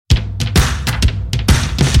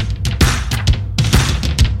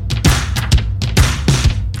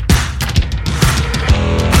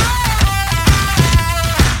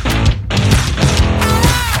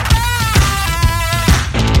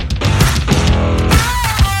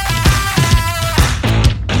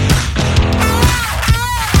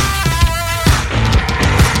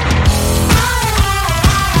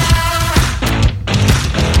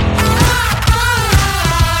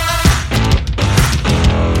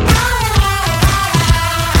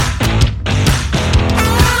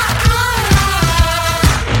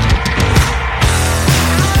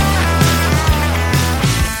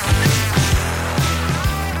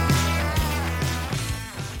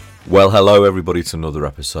Well, hello everybody to another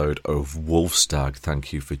episode of Wolfstag.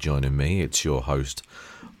 Thank you for joining me. It's your host,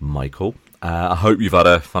 Michael. I hope you've had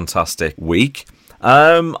a fantastic week.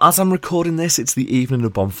 As I'm recording this, it's the evening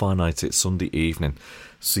of Bonfire Night. It's Sunday evening.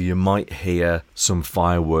 So you might hear some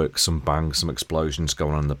fireworks, some bangs, some explosions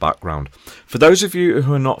going on in the background. For those of you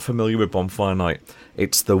who are not familiar with Bonfire Night,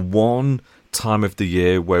 it's the one time of the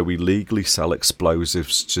year where we legally sell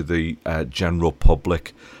explosives to the general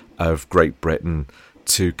public of Great Britain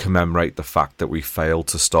to commemorate the fact that we failed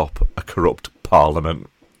to stop a corrupt parliament.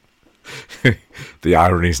 The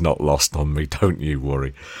irony's not lost on me, don't you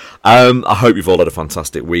worry. I hope you've all had a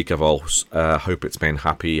fantastic week. I hope it's been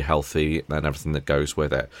happy, healthy, and everything that goes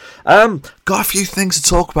with it. Got a few things to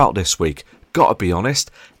talk about this week. Gotta be honest,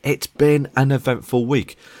 it's been an eventful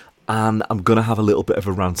week, and I'm going to have a little bit of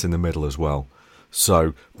a rant in the middle as well.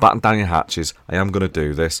 So, batten down your hatches. I am going to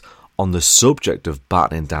do this. On the subject of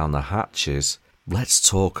battening down the hatches, let's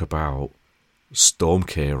talk about Storm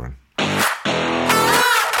Ciarán.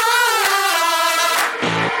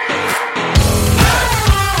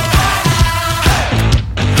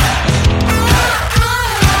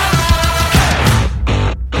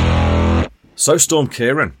 So Storm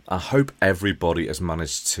Ciarán, I hope everybody has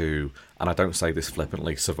managed to, and I don't say this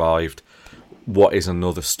flippantly, survived what is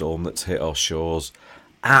another storm that's hit our shores.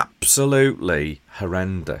 Absolutely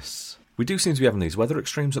horrendous. We do seem to be having these weather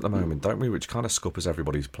extremes at the moment, don't we? Which kind of scuppers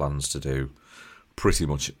everybody's plans to do pretty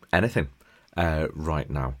much anything right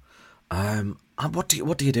now. And what do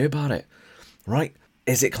you do about it? Right?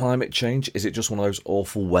 Is it climate change? Is it just one of those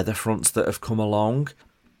awful weather fronts that have come along?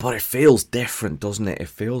 But it feels different, doesn't it? It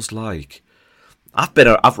feels like I've been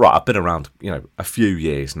around, a few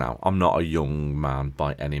years now. I'm not a young man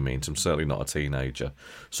by any means. I'm certainly not a teenager.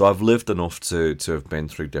 So I've lived enough to have been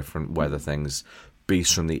through different weather things.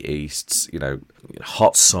 Beasts from the east,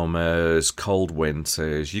 hot summers, cold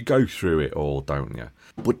winters. You go through it all, don't you?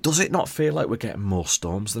 But does it not feel like we're getting more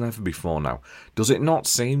storms than ever before now? Does it not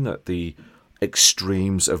seem that the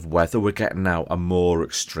extremes of weather we're getting now are more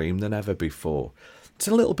extreme than ever before? It's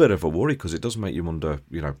a little bit of a worry because it does make you wonder,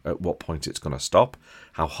 at what point it's going to stop,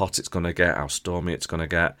 how hot it's going to get, how stormy it's going to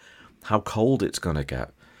get, how cold it's going to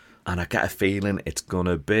get. And I get a feeling it's going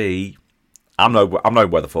to be... I'm no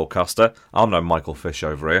weather forecaster. I'm no Michael Fish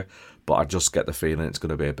over here, but I just get the feeling it's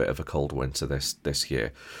going to be a bit of a cold winter this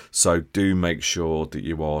year. So do make sure that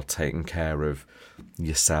you are taking care of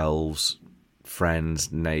yourselves,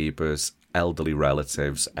 friends, neighbours, elderly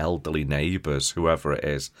relatives, elderly neighbours, whoever it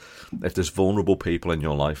is. If there's vulnerable people in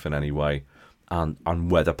your life in any way,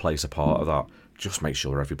 and weather plays a part of that, just make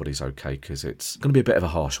sure everybody's okay, because it's going to be a bit of a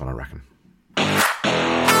harsh one, I reckon.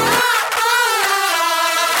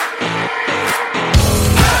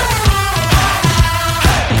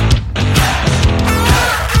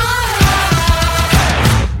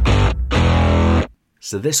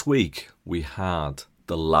 So this week we had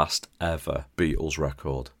the last ever Beatles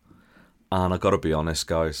record. And I got to be honest,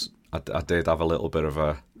 guys, I did have a little bit of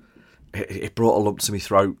a... It brought a lump to my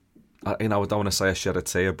throat. I don't want to say I shed a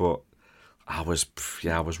tear, but I was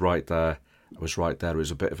right there. I was right there. It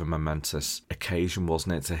was a bit of a momentous occasion,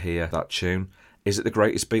 wasn't it, to hear that tune? Is it the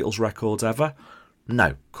greatest Beatles record ever? No,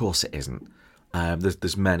 of course it isn't.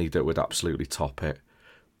 There's many that would absolutely top it.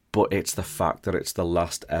 But it's the fact that it's the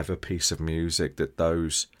last ever piece of music that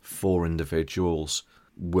those four individuals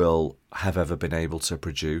will have ever been able to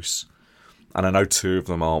produce. And I know two of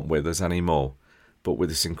them aren't with us anymore, but with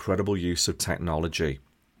this incredible use of technology,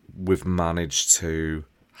 we've managed to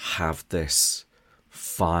have this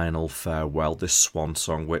final farewell, this swan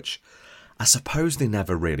song, which I suppose they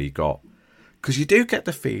never really got. Because you do get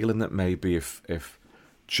the feeling that maybe if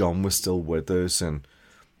John was still with us and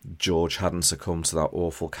George hadn't succumbed to that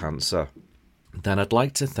awful cancer, then I'd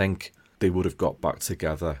like to think they would have got back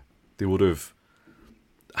together. They would have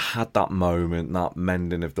had that moment, that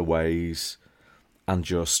mending of the ways, and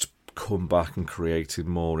just come back and created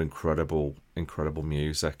more incredible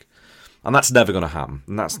music. And that's never going to happen.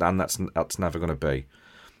 And that's never going to be.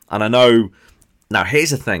 And I know... Now, here's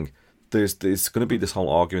the thing. There's going to be this whole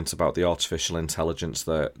argument about the artificial intelligence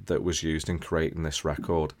that was used in creating this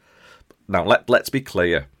record. Now, let's be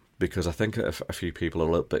clear, because I think a few people are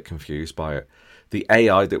a little bit confused by it. The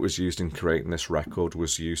AI that was used in creating this record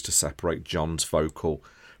was used to separate John's vocal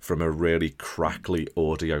from a really crackly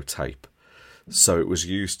audio tape. So it was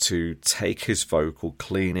used to take his vocal,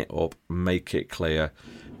 clean it up, make it clear,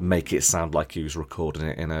 make it sound like he was recording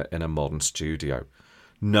it in a modern studio.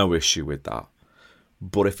 No issue with that.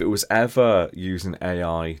 But if it was ever using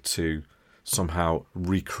AI to somehow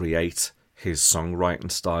recreate his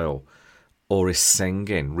songwriting style or his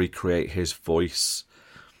singing, recreate his voice,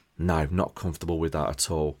 no, not comfortable with that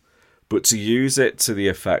at all. But to use it to the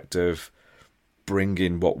effect of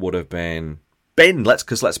bringing what would have been,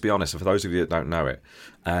 let's be honest, for those of you that don't know it,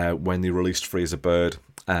 when they released Free as a Bird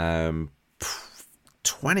 20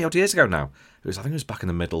 odd years ago now, I think it was back in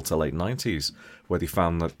the middle to late 90s where they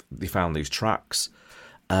found these tracks.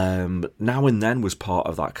 Now and Then was part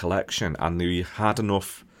of that collection, and they had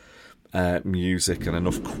enough music and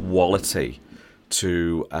enough quality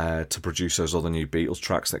to produce those other new Beatles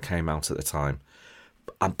tracks that came out at the time.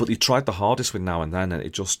 But they tried the hardest with Now and Then, and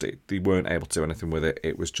they weren't able to do anything with it.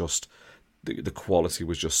 It was just the quality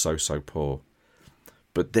was just so poor.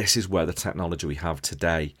 But this is where the technology we have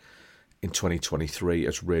today in 2023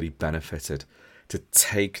 has really benefited, to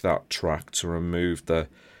take that track, to remove the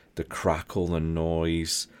crackle, the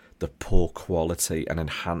noise, the poor quality, and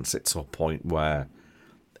enhance it to a point where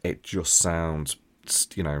it just sounds,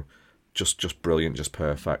 just brilliant, just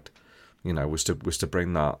perfect. Was to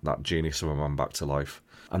bring that genius of a man back to life,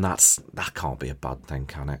 and that can't be a bad thing,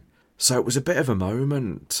 can it? So it was a bit of a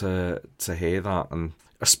moment to hear that, and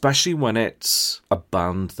especially when it's a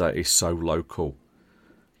band that is so local.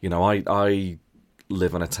 I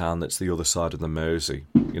live in a town that's the other side of the Mersey.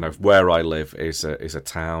 Where I live is a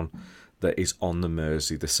town that is on the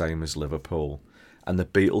Mersey, the same as Liverpool. And the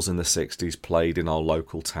Beatles in the 60s played in our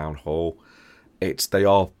local town hall. They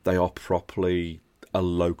are properly a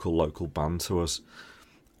local band to us.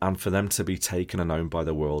 And for them to be taken and owned by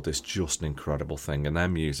the world is just an incredible thing. And their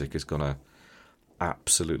music is going to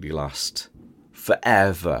absolutely last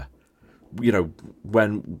forever.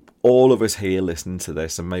 When all of us here listening to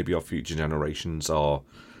this, and maybe our future generations are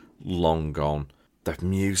long gone, the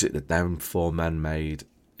music that them four men made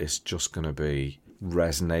is just going to be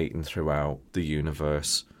resonating throughout the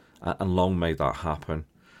universe. And long may that happen.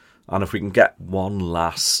 And if we can get one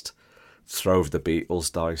last throw of the Beatles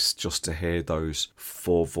dice just to hear those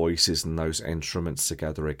four voices and those instruments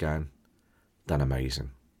together again, then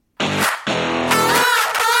amazing.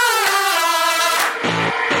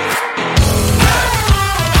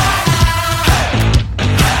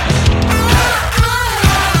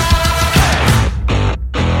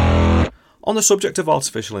 On the subject of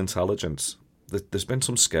artificial intelligence, there's been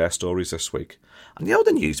some scare stories this week. And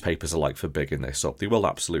the newspapers are like for bigging this up. They will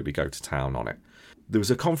absolutely go to town on it. There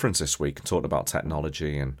was a conference this week talking about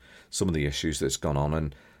technology and some of the issues that's gone on.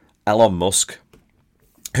 And Elon Musk,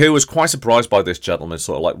 who was quite surprised by this gentleman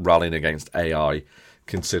sort of like rallying against AI,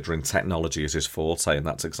 considering technology is his forte, and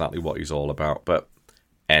that's exactly what he's all about. But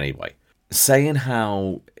anyway, saying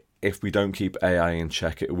how if we don't keep AI in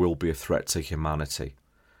check, it will be a threat to humanity.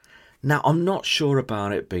 Now, I'm not sure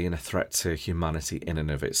about it being a threat to humanity in and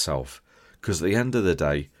of itself, because at the end of the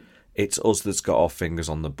day, it's us that's got our fingers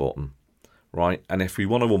on the button, right? And if we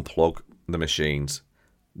want to unplug the machines,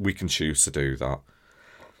 we can choose to do that.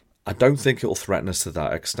 I don't think it'll threaten us to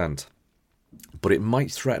that extent, but it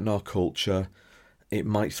might threaten our culture, it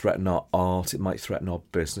might threaten our art, it might threaten our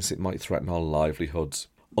business, it might threaten our livelihoods,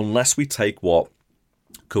 unless we take what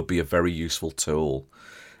could be a very useful tool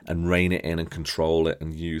and rein it in and control it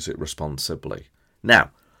and use it responsibly. Now,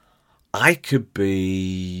 I could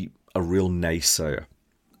be a real naysayer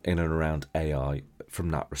in and around AI from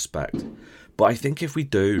that respect. But I think if we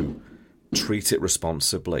do treat it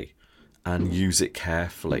responsibly and use it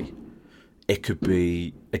carefully, it could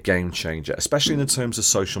be a game changer, especially in terms of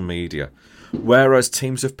social media. Whereas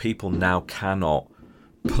teams of people now cannot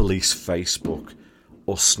police Facebook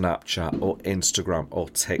or Snapchat or Instagram or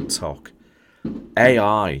TikTok,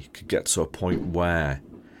 AI could get to a point where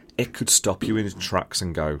it could stop you in your tracks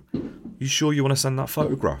and go, you sure you want to send that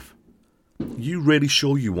photograph? You really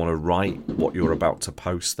sure you want to write what you're about to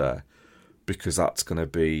post there? Because that's going to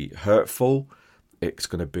be hurtful, it's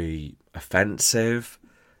going to be offensive,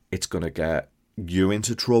 it's going to get you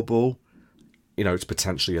into trouble, it's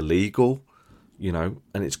potentially illegal, and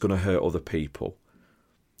it's going to hurt other people.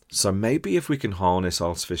 So maybe if we can harness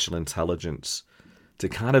artificial intelligence to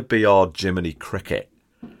kind of be our Jiminy Cricket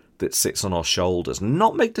that sits on our shoulders,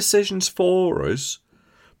 not make decisions for us,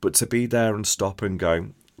 but to be there and stop and go,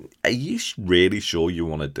 are you really sure you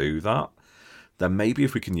want to do that? Then maybe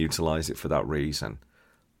if we can utilise it for that reason,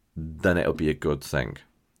 then it'll be a good thing.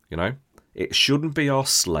 It shouldn't be our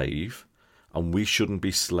slave, and we shouldn't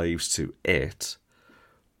be slaves to it.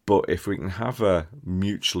 But if we can have a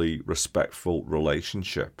mutually respectful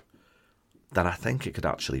relationship, then I think it could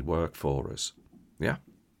actually work for us. Yeah?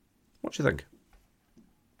 What do you think?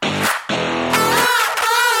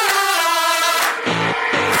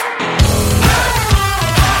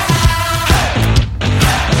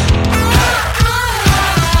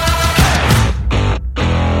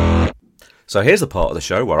 So here's the part of the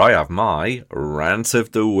show where I have my rant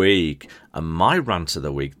of the week. And my rant of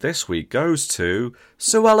the week this week goes to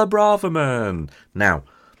Suella Braverman. Now,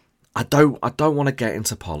 I don't want to get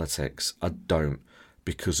into politics. I don't.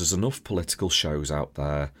 Because there's enough political shows out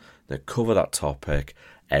there that cover that topic.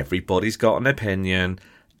 Everybody's got an opinion.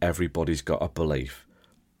 Everybody's got a belief.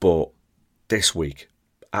 But this week,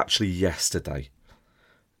 actually yesterday,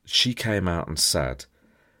 she came out and said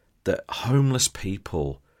that homeless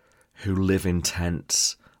people who live in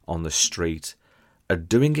tents on the street are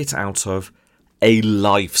doing it out of a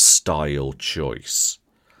lifestyle choice.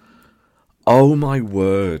 Oh my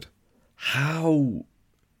word. How?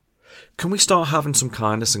 Can we start having some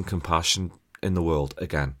kindness and compassion in the world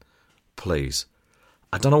again? Please.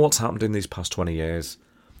 I don't know what's happened in these past 20 years.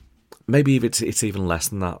 Maybe it's even less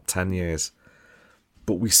than that, 10 years.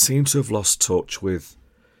 But we seem to have lost touch with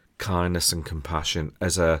kindness and compassion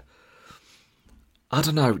as a... I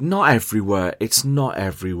don't know, not everywhere. It's not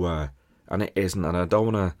everywhere. And it isn't. And I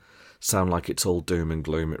don't want to sound like it's all doom and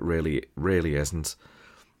gloom. It really isn't.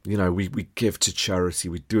 You know, we give to charity.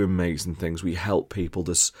 We do amazing things. We help people.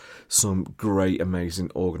 There's some great,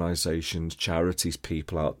 amazing organisations, charities,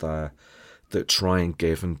 people out there that try and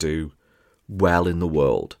give and do well in the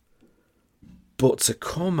world. But to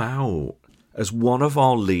come out as one of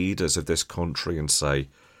our leaders of this country and say,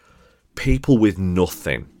 people with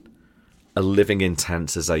nothing are living in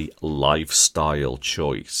tents as a lifestyle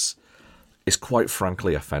choice is quite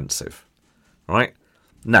frankly offensive, right?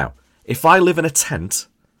 Now, if I live in a tent,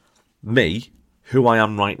 me, who I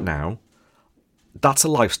am right now, that's a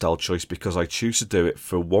lifestyle choice because I choose to do it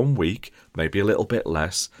for 1 week, maybe a little bit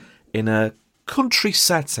less, in a country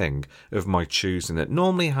setting of my choosing that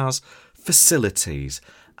normally has facilities.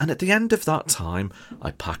 And at the end of that time, I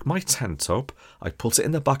pack my tent up, I put it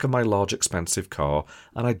in the back of my large expensive car,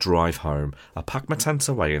 and I drive home. I pack my tent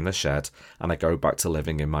away in the shed, and I go back to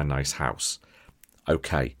living in my nice house.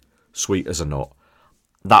 Okay, sweet as a nut.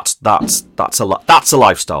 That's a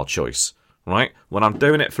lifestyle choice, right? When I'm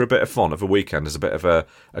doing it for a bit of fun of a weekend as a bit of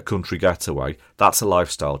a country getaway, that's a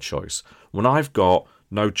lifestyle choice. When I've got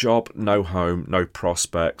no job, no home, no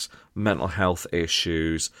prospects, mental health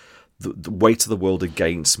issues, the weight of the world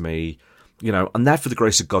against me, you know, and there for the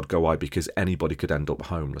grace of God go I, because anybody could end up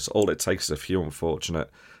homeless. All it takes is a few unfortunate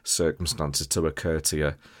circumstances to occur to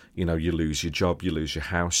you. You know, you lose your job, you lose your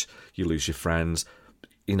house, you lose your friends,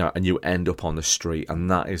 you know, and you end up on the street. And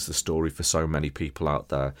that is the story for so many people out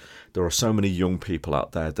there. There are so many young people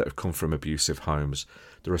out there that have come from abusive homes.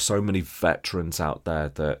 There are so many veterans out there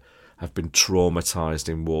that have been traumatised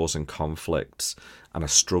in wars and conflicts and are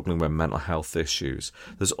struggling with mental health issues.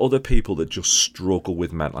 There's other people that just struggle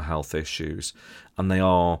with mental health issues, and they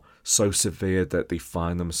are so severe that they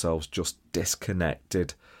find themselves just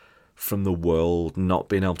disconnected from the world, not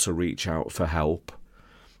being able to reach out for help.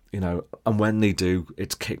 You know, and when they do,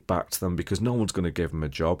 it's kicked back to them because no one's going to give them a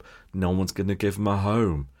job, no one's going to give them a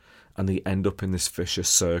home, and they end up in this vicious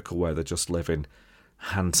circle where they're just living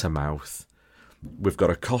hand to mouth. We've got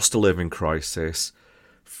a cost of living crisis,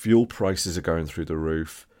 fuel prices are going through the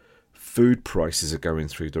roof, food prices are going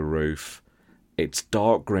through the roof. It's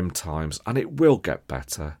dark, grim times, and it will get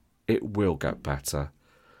better. It will get better.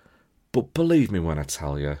 But believe me when I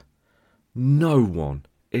tell you, no one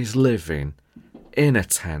is living in a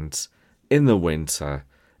tent in the winter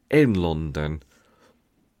in London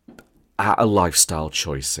at a lifestyle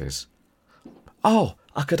choices. Oh,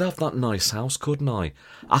 I could have that nice house, couldn't I?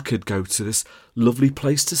 I could go to this lovely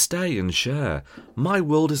place to stay and share. My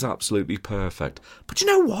world is absolutely perfect. But you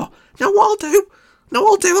know what? You know what I'll do?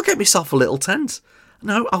 I'll get myself a little tent.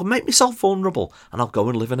 No, I'll make myself vulnerable and I'll go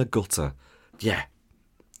and live in a gutter. Yeah.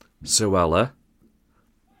 Suella,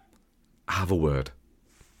 have a word.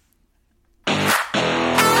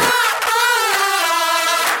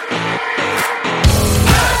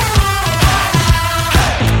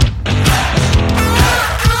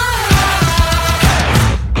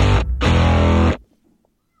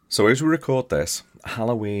 So as we record this,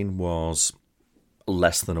 Halloween was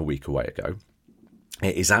less than a week away ago.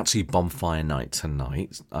 It is actually bonfire night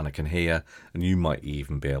tonight, and I can hear, and you might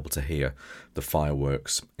even be able to hear, the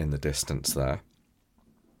fireworks in the distance there.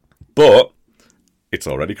 But it's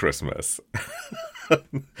already Christmas.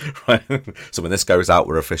 Right? So when this goes out,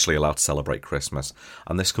 we're officially allowed to celebrate Christmas.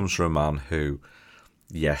 And this comes from a man who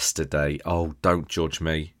yesterday, oh, don't judge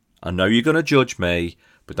me. I know you're going to judge me,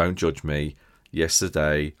 but don't judge me.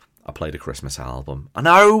 Yesterday, I played a Christmas album. I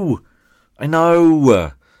know.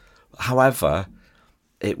 However,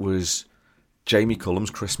 it was Jamie Cullum's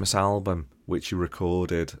Christmas album, which he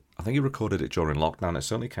recorded. I think he recorded it during lockdown. It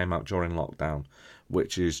certainly came out during lockdown,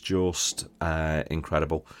 which is just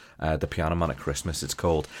incredible. The Piano Man at Christmas, it's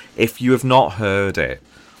called. If you have not heard it,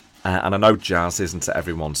 and I know jazz isn't to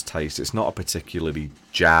everyone's taste, it's not a particularly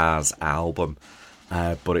jazz album,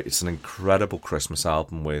 but it's an incredible Christmas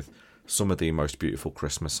album with some of the most beautiful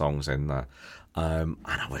Christmas songs in there. And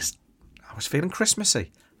I was feeling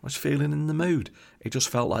Christmassy. I was feeling in the mood. It just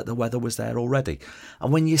felt like the weather was there already.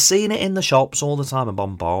 And when you're seeing it in the shops all the time and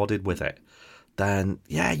bombarded with it, then,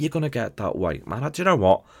 yeah, you're going to get that way. Man, do you know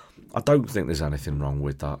what? I don't think there's anything wrong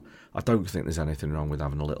with that. I don't think there's anything wrong with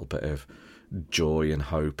having a little bit of joy and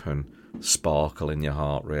hope and sparkle in your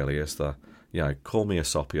heart, really, is there? You know, call me a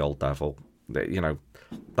soppy old devil. You know,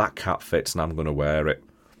 that cap fits and I'm going to wear it.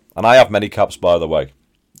 And I have many caps, by the way.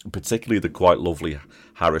 Particularly the quite lovely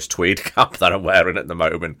Harris tweed cap that I'm wearing at the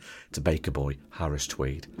moment. It's a baker boy Harris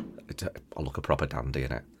tweed. I look a proper dandy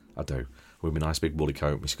in it. I do. With my nice big woolly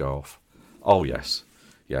coat, my scarf. Oh yes,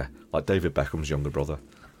 yeah, like David Beckham's younger brother.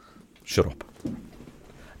 Shut up.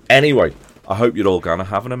 Anyway, I hope you're all gonna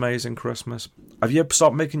have an amazing Christmas. Have you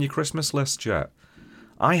stopped making your Christmas list yet?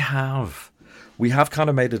 I have. We have kind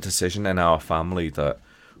of made a decision in our family that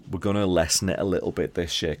we're going to lessen it a little bit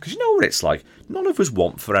this year. Because you know what it's like? None of us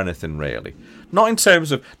want for anything, really. Not in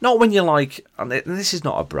terms of... Not when you're like... And this is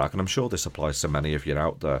not a brag, and I'm sure this applies to many of you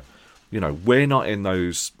out there. You know, we're not in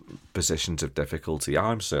those positions of difficulty.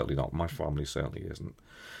 I'm certainly not. My family certainly isn't.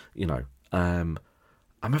 You know, I'm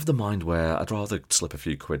of the mind where I'd rather slip a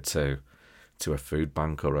few quid to a food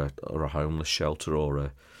bank or a homeless shelter or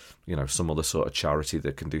a... You know, some other sort of charity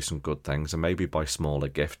that can do some good things, and maybe buy smaller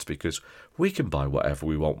gifts, because we can buy whatever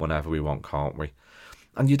we want whenever we want, can't we?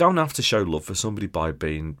 And you don't have to show love for somebody by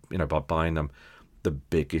buying them the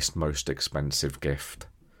biggest, most expensive gift,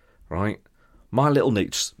 right? My little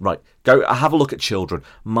niece, right? Go have a look at children.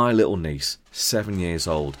 My little niece, 7 years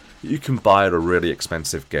old. You can buy her a really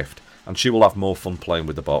expensive gift, and she will have more fun playing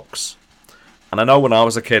with the box. And I know when I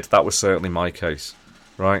was a kid, that was certainly my case,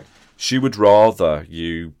 right? She would rather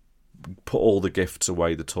you put all the gifts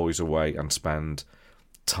away, the toys away, and spend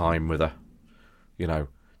time with her. You know,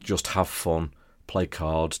 just have fun, play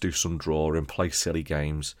cards, do some drawing, play silly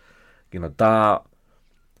games. You know, that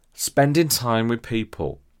spending time with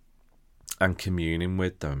people and communing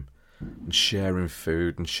with them and sharing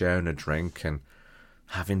food and sharing a drink and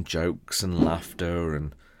having jokes and laughter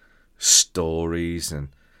and stories and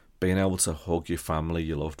being able to hug your family,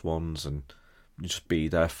 your loved ones, and just be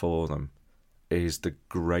there for them is the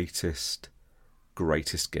greatest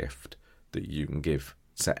gift that you can give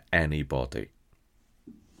to anybody.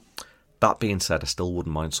 That being said, I still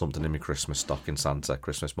wouldn't mind something in my Christmas stocking, Santa,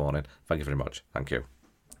 Christmas morning. Thank you very much. Thank you.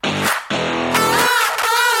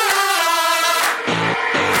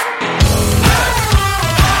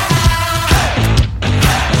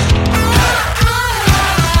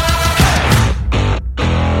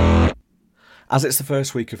 As it's the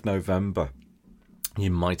first week of November, you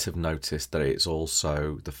might have noticed that it's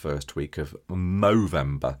also the first week of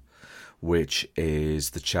Movember, which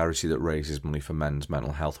is the charity that raises money for men's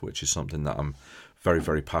mental health, which is something that I'm very,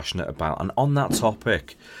 very passionate about. And on that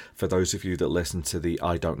topic, for those of you that listen to the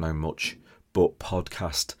I Don't Know Much But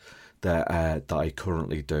podcast that I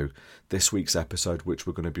currently do, this week's episode, which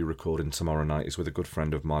we're going to be recording tomorrow night, is with a good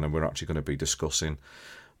friend of mine, and we're actually going to be discussing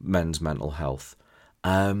men's mental health.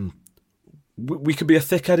 We can be a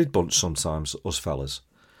thick-headed bunch sometimes, us fellas.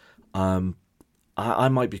 I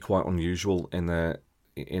might be quite unusual in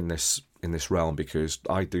this realm, because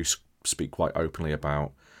I do speak quite openly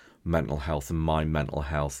about mental health and my mental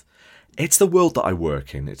health. It's the world that I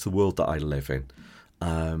work in. It's the world that I live in.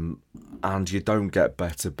 And you don't get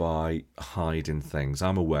better by hiding things.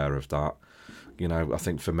 I'm aware of that. You know, I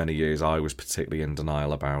think for many years I was particularly in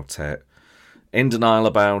denial about it.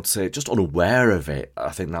 Just unaware of it.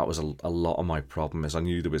 I think that was a lot of my problem, is I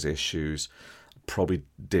knew there was issues, probably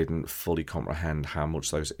didn't fully comprehend how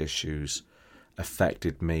much those issues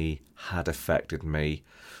affected me.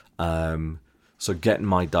 So getting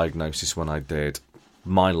my diagnosis when I did,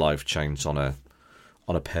 my life changed on a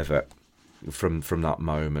pivot from that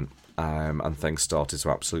moment, and things started to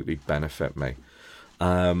absolutely benefit me.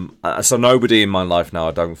 So nobody in my life now,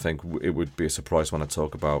 I don't think it would be a surprise when I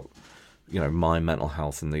talk about, you know, my mental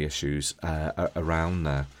health and the issues around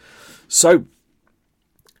there. So,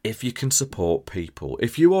 if you can support people,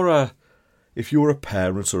 if you are a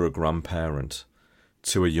parent or a grandparent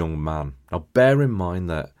to a young man, now bear in mind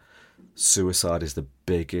that suicide is the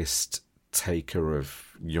biggest taker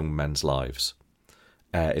of young men's lives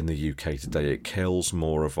in the UK today. It kills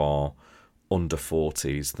more of our under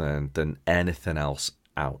 40s than anything else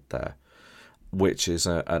out there. which is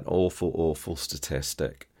an awful, awful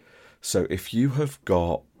statistic. So if you have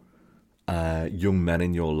got young men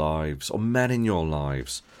in your lives, or men in your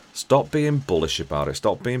lives, stop being bullish about it,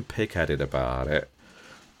 stop being pig-headed about it,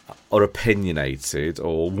 or opinionated,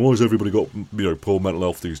 or why has everybody got poor mental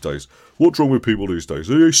health these days? What's wrong with people these days?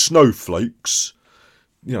 Are they snowflakes?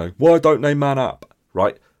 Why don't they man up?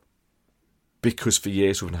 Right? Because for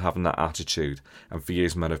years we've been having that attitude, and for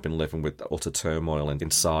years men have been living with utter turmoil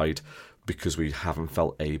inside because we haven't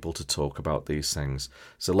felt able to talk about these things.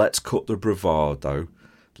 So let's cut the bravado,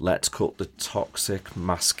 let's cut the toxic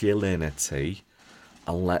masculinity,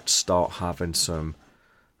 and let's start having some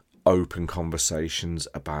open conversations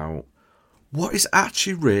about what is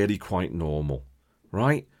actually really quite normal,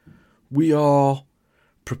 right? We are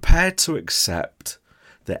prepared to accept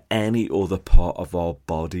that any other part of our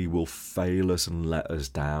body will fail us and let us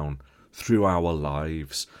down through our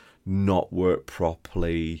lives, not work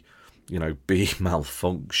properly, be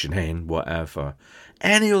malfunctioning, whatever.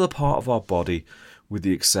 Any other part of our body, with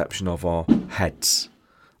the exception of our heads,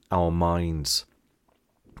 our minds.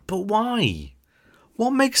 But why?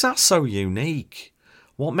 What makes that so unique?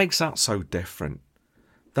 What makes that so different?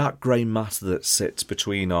 That grey matter that sits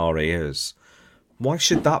between our ears, why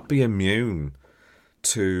should that be immune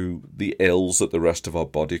to the ills that the rest of our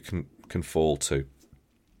body can fall to?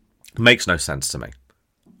 Makes no sense to me.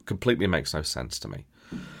 Completely makes no sense to me.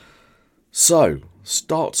 So,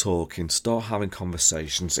 start talking, start having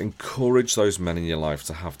conversations, encourage those men in your life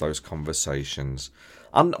to have those conversations.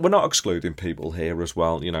 And we're not excluding people here as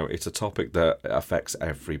well. It's a topic that affects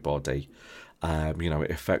everybody.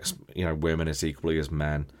 It affects, women as equally as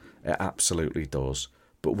men. It absolutely does.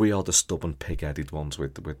 But we are the stubborn, pig-headed ones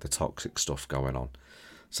with the toxic stuff going on.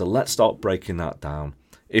 So let's start breaking that down.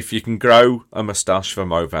 If you can grow a moustache for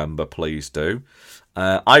Movember, please do.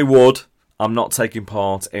 I would. I'm not taking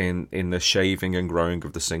part in the shaving and growing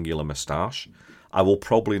of the singular moustache. I will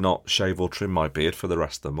probably not shave or trim my beard for the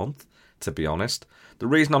rest of the month, to be honest. The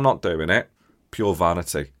reason I'm not doing it, pure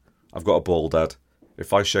vanity. I've got a bald head.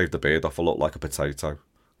 If I shave the beard off, I look like a potato.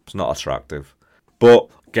 It's not attractive. But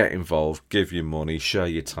get involved, give your money, share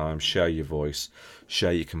your time, share your voice,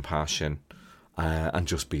 share your compassion, and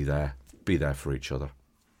just be there. Be there for each other.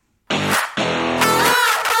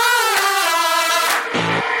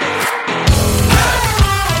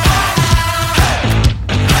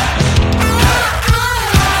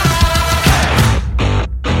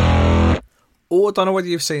 Oh, I don't know whether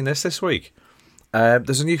you've seen this week.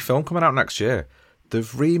 There's a new film coming out next year.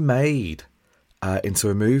 They've remade into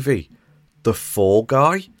a movie The Fall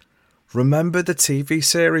Guy. Remember the TV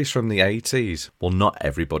series from the 80s? Well, not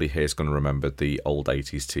everybody here is going to remember the old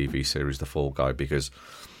 80s TV series The Fall Guy, because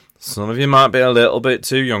some of you might be a little bit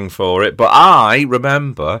too young for it. But I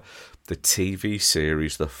remember the TV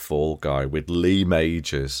series The Fall Guy with Lee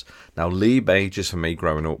Majors. Now, Lee Majors for me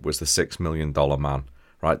growing up was the $6 Million Man.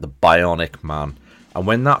 Right, the Bionic Man. And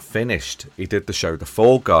when that finished, he did the show The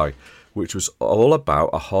Fall Guy, which was all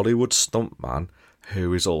about a Hollywood stuntman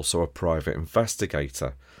who is also a private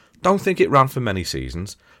investigator. Don't think it ran for many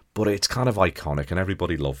seasons, but it's kind of iconic and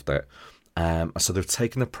everybody loved it. So they've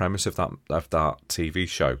taken the premise of that TV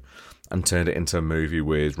show and turned it into a movie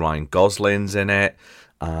with Ryan Gosling's in it,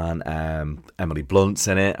 and Emily Blunt's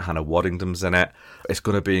in it, Hannah Waddingham's in it. It's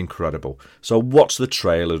going to be incredible. So watch the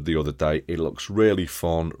trailer the other day. It looks really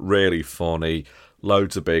fun, really funny,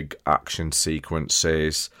 loads of big action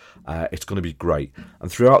sequences. It's going to be great.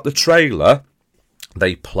 And throughout the trailer,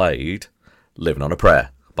 they played Living on a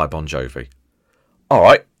Prayer by Bon Jovi. All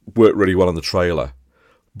right, worked really well on the trailer.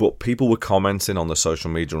 But people were commenting on the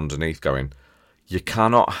social media underneath going, you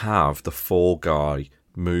cannot have the Fall Guy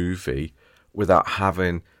movie without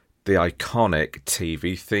having the iconic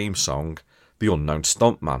TV theme song, The Unknown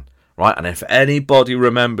Stuntman, right? And if anybody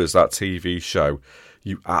remembers that TV show,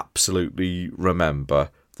 you absolutely remember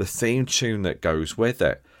the theme tune that goes with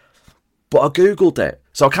it. But I Googled it.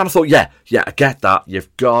 So I kind of thought, yeah, I get that.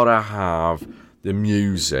 You've got to have the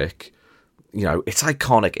music. It's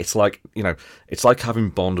iconic. It's like, it's like having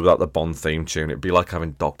Bond without the Bond theme tune. It'd be like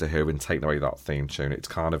having Doctor Who and taking away that theme tune.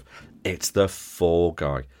 It's the Fall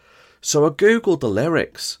Guy. So I Googled the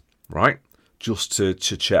lyrics, right? Just to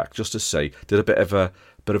check, just to see. Did a bit of a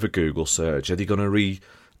Google search. Are they going to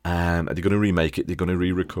remake it? They're going to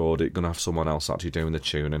re-record it. Going to have someone else actually doing the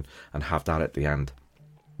tune and have that at the end.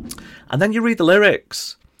 And then you read the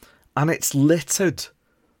lyrics, and it's littered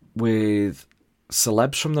with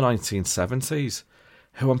celebs from the 1970s,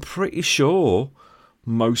 who I'm pretty sure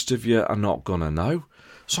most of you are not going to know.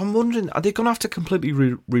 So I'm wondering, are they going to have to completely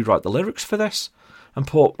rewrite the lyrics for this and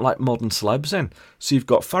put like modern celebs in? So you've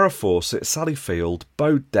got Farrah Fawcett, Sally Field,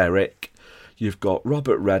 Bo Derek, you've got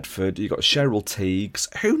Robert Redford, you've got Cheryl Tiegs.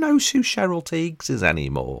 Who knows who Cheryl Tiegs is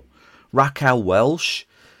anymore? Raquel Welch,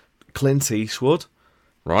 Clint Eastwood,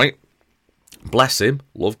 right? Bless him,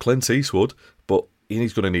 love Clint Eastwood, but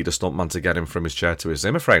he's going to need a stuntman to get him from his chair to his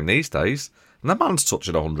Zimmer frame these days. And the man's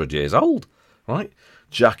touching 100 years old, right?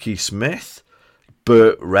 Jackie Smith,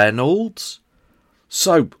 Burt Reynolds.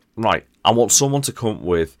 So, right, I want someone to come up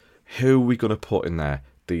with who are we going to put in there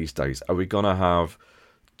these days. Are we going to have,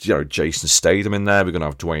 Jason Statham in there? We're going to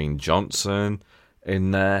have Dwayne Johnson in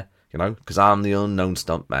there, because I'm the unknown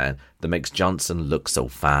stuntman that makes Johnson look so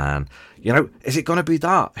fine. Is it going to be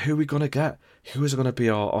that? Who are we going to get? Who is going to be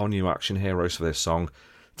our new action heroes for this song?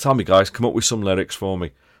 Tell me, guys, come up with some lyrics for me,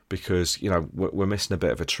 because, we're missing a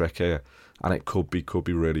bit of a trick here, and it could be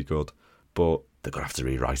really good. But they're going to have to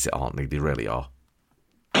rewrite it, aren't they? They really are.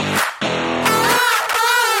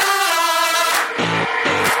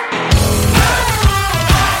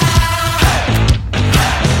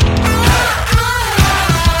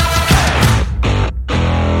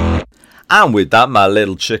 And with that, my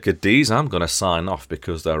little chickadees, I'm going to sign off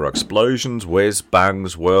because there are explosions, whiz,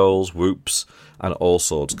 bangs, whirls, whoops, and all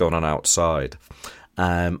sorts going on outside.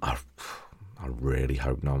 I really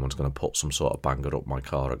hope no one's going to put some sort of banger up my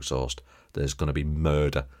car exhaust. There's going to be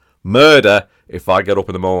murder. Murder if I get up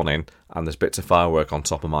in the morning and there's bits of firework on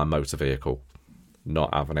top of my motor vehicle.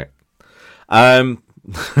 Not having it.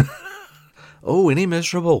 Oh, any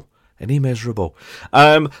miserable.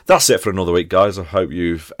 That's it for another week, guys. I hope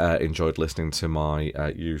you've enjoyed listening to my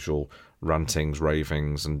usual rantings,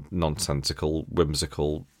 ravings, and nonsensical,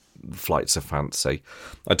 whimsical flights of fancy.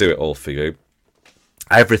 I do it all for you.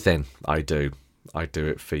 Everything I do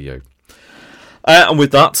it for you. And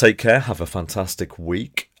with that, take care. Have a fantastic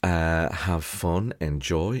week. Have fun,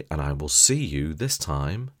 enjoy, and I will see you this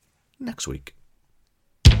time next week.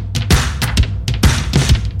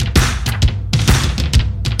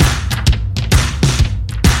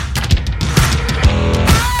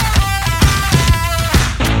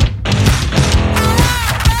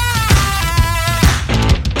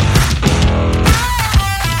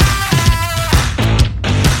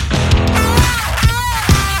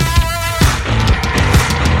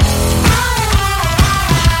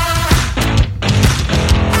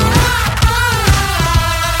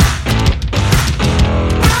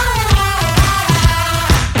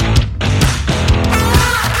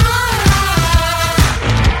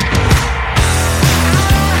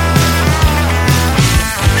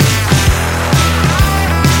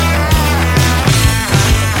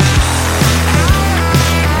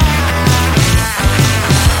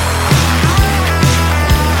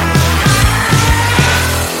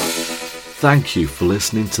 Thank you for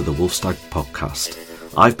listening to the Wolfstag podcast.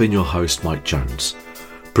 I've been your host, Mike Jones.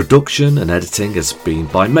 Production and editing has been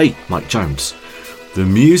by me, Mike Jones. The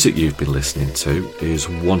music you've been listening to is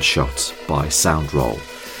One Shot by Soundroll.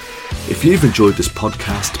 If you've enjoyed this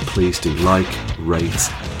podcast, please do like, rate,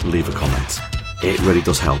 leave a comment. It really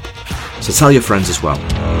does help. So tell your friends as well.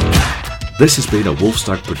 This has been a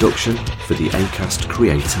Wolfstag production for the Acast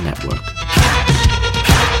Creator Network.